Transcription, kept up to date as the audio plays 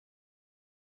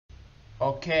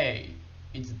Okay,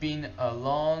 it's been a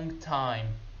long time.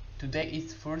 Today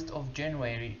is 1st of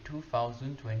January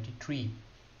 2023.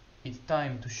 It's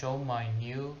time to show my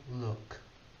new look.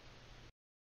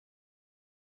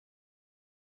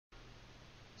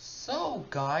 So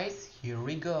guys, here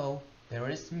we go. There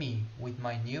is me with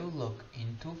my new look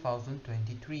in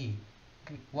 2023.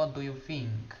 What do you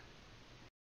think?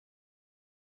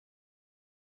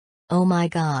 Oh my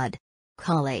god.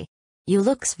 Kali. You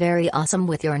looks very awesome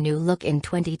with your new look in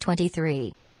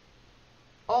 2023.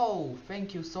 Oh,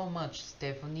 thank you so much,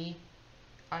 Stephanie.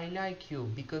 I like you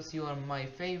because you are my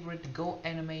favorite Go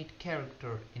Animate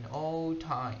character in all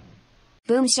time.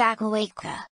 Boom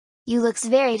shakalaka. You looks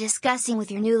very disgusting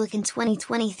with your new look in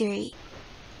 2023.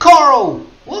 Carl!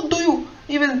 What do you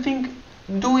even think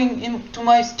doing into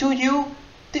my studio?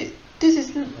 This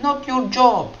is not your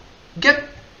job. Get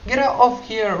out of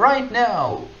here right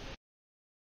now.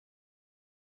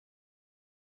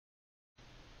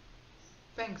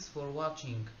 Thanks for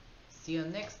watching. See you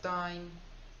next time.